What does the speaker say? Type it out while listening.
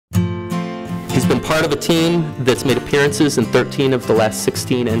He's been part of a team that's made appearances in 13 of the last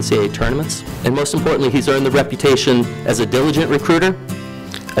 16 NCAA tournaments. And most importantly, he's earned the reputation as a diligent recruiter,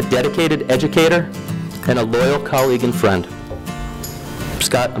 a dedicated educator, and a loyal colleague and friend.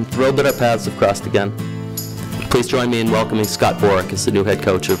 Scott, I'm thrilled that our paths have crossed again. Please join me in welcoming Scott Borek as the new head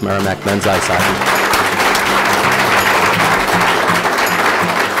coach of Merrimack men's ice hockey.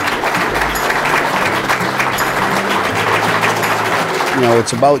 You know,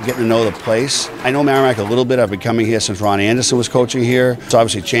 it's about getting to know the place. I know Merrimack a little bit. I've been coming here since Ron Anderson was coaching here. It's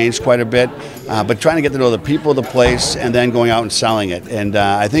obviously changed quite a bit, but trying to get to know the people of the place and then going out and selling it. And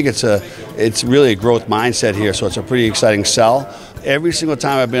I think it's really a growth mindset here, so it's a pretty exciting sell. Every single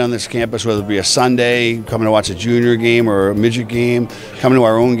time I've been on this campus, whether it be a Sunday, coming to watch a junior game or a midget game, coming to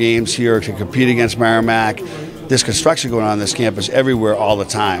our own games here to compete against Merrimack, there's construction going on this campus everywhere all the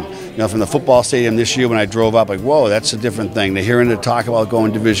time. You know, from the football stadium this year when I drove up, like, whoa, that's a different thing. To hearing to talk about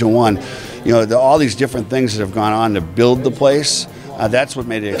going Division I, you know, all these different things that have gone on to build the place. That's what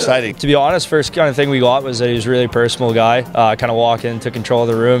made it exciting. To be honest, first kind of thing we got was that he was a really personal guy. Kind of walked in, took control of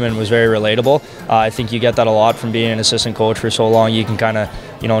the room, and was very relatable. I think you get that a lot from being an assistant coach for so long. You can kind of,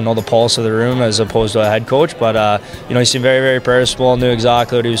 you know the pulse of the room as opposed to a head coach. But you know, he seemed very, very personal, knew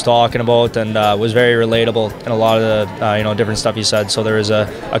exactly what he was talking about, and was very relatable in a lot of the different stuff he said. So there was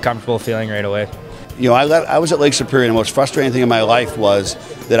a comfortable feeling right away. You know, I was at Lake Superior, and the most frustrating thing in my life was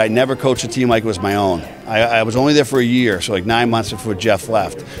that I never coached a team like it was my own. I was only there for a year, so like 9 months before Jeff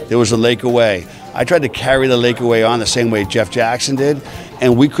left. There was a Lake away. I tried to carry the Lake away on the same way Jeff Jackson did,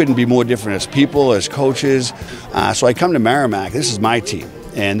 and we couldn't be more different as people, as coaches. So I come to Merrimack. This is my team.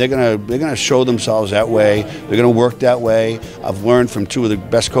 And they're gonna show themselves that way. They're gonna work that way. I've learned from two of the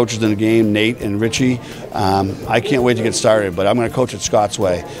best coaches in the game, Nate and Richie. I can't wait to get started, but I'm gonna coach it Scott's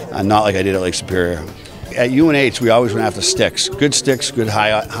way, not like I did at Lake Superior. At UNH, we always went after sticks, good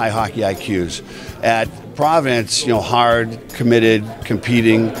high hockey IQs. At Providence, you know, hard, committed,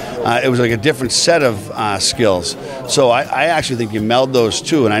 competing. It was like a different set of skills. So I actually think you meld those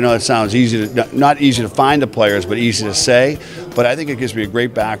two, and I know it sounds not easy to find the players, but easy to say. But I think it gives me a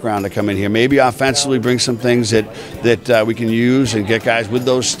great background to come in here. Maybe offensively bring some things that we can use and get guys with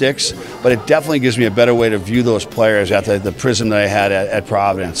those sticks. But it definitely gives me a better way to view those players after the prism that I had at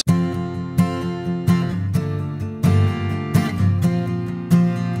Providence.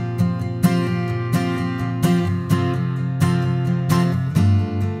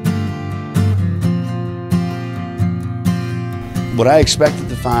 What I expected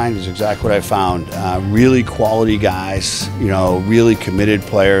to find is exactly what I found. Really quality guys, you know, really committed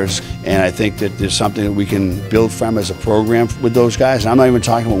players, and I think that there's something that we can build from as a program with those guys. And I'm not even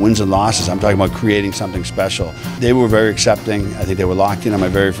talking about wins and losses, I'm talking about creating something special. They were very accepting. I think they were locked in on my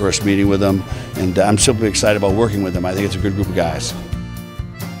very first meeting with them, and I'm simply excited about working with them. I think it's a good group of guys.